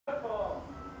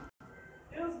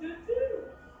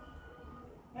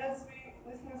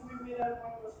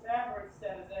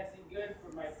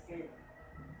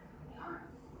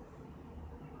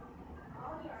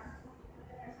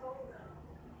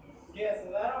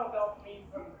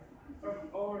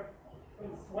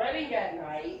wedding at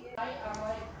night. I'm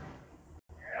like,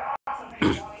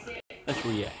 Let's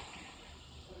react.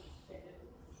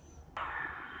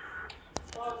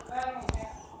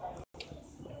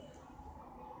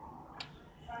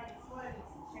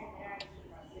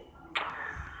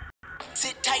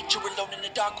 Sit tight, you're alone in the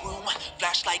dark room.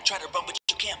 Flashlight, try to run, but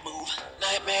you can't move.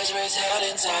 Nightmares raise hell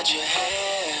inside your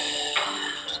head.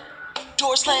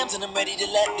 Door slams and I'm ready to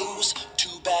let loose.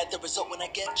 Too bad the result when I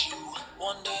get you.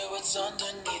 Wonder what's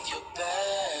underneath your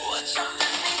bed. What's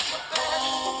underneath your bed?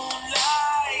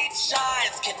 Moonlight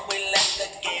shines. Can we let the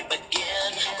game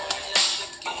begin?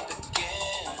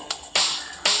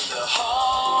 The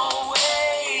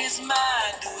hallway's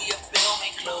mine. Do you feel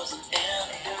me closing in?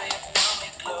 Do you feel me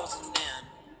closing in?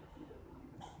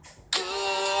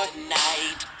 Good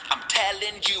night. I'm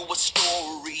telling you a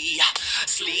story.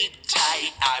 Sleep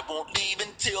tight. I won't leave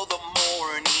until the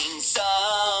morning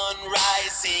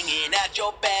sunrise. Singing at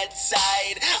your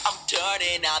bedside. I'm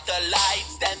turning out the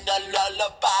lights, then the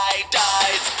lullaby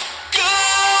dies.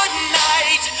 Good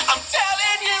night. I'm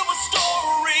telling you a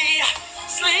story.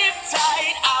 Sleep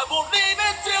tight. I won't leave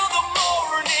until the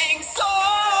morning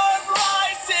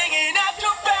sunrise. Singing at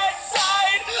your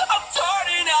bedside. I'm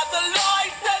turning out the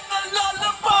lights, then the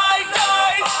lullaby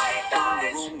dies.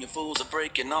 In the room, you fools are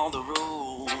breaking all the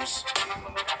rules.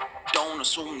 Don't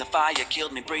assume the fire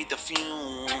killed me, breathe the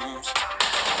fumes.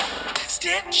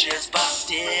 Stitches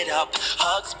busted up,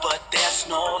 hugs but there's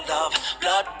no love.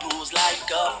 Blood pools like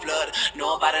a flood,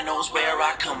 nobody knows where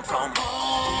I come from.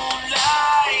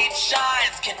 Moonlight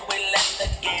shines, can we let the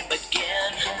game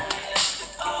begin?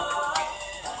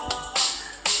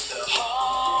 The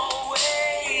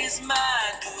hallway's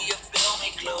mine, do you feel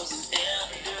me closing in?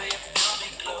 Do you feel me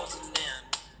closing in?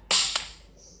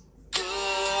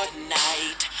 Good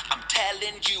night, I'm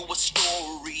telling you a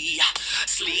story.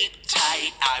 Sleep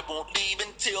tight, I won't leave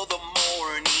until the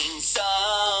morning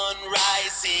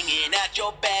sunrise. Singing at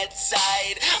your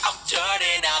bedside. I'm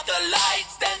turning out the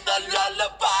lights, then the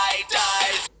lullaby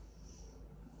dies.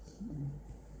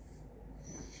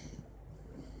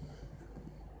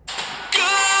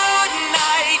 Good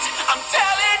night, I'm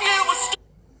telling you a story.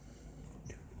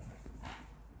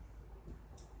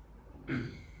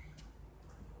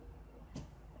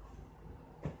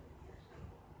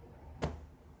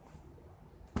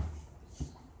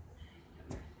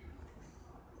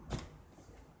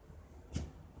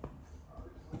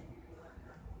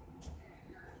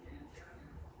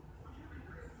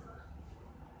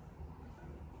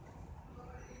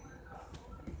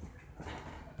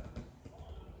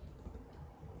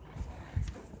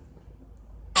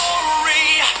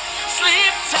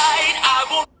 Sleep tight, I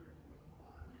won't.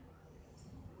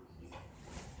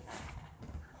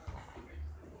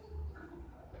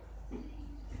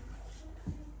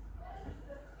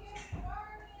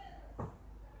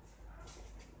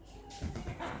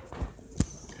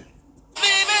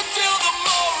 Leave until the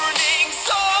morning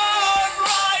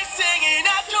sunrise. Singing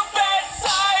at your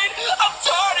bedside. I'm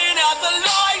turning out the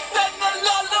lights, and the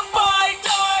lullaby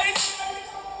dies.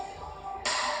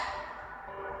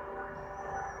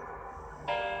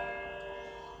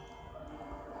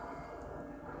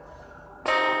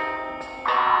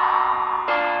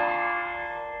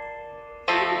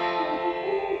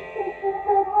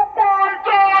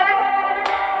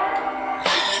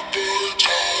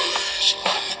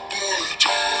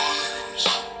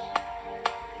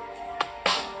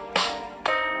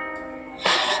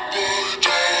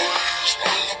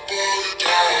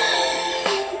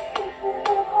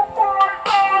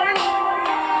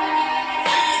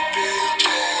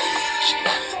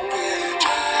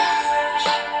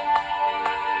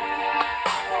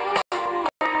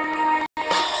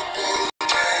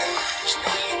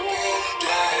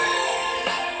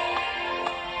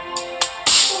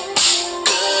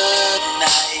 Good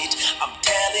night, I'm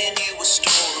telling you a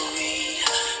story.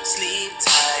 Sleep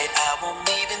tight, I won't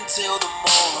leave until the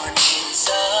morning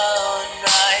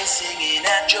sunrise. Singing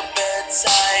at your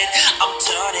bedside. I'm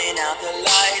turning out the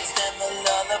lights, then the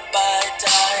lullaby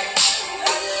dies.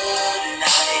 Good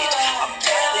night, I'm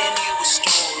telling you a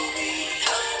story.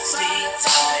 Sleep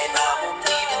tight, I won't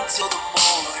leave until the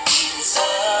morning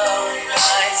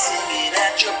sunrise. Singing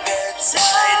at your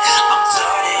bedside. I'm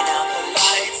turning out the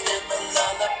lights, then the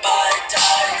lullaby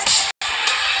dies.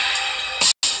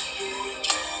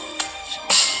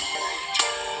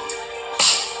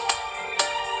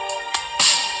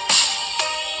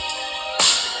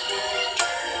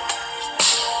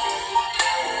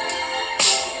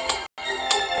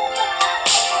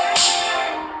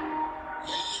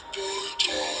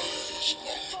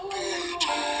 Lullaby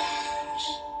dies.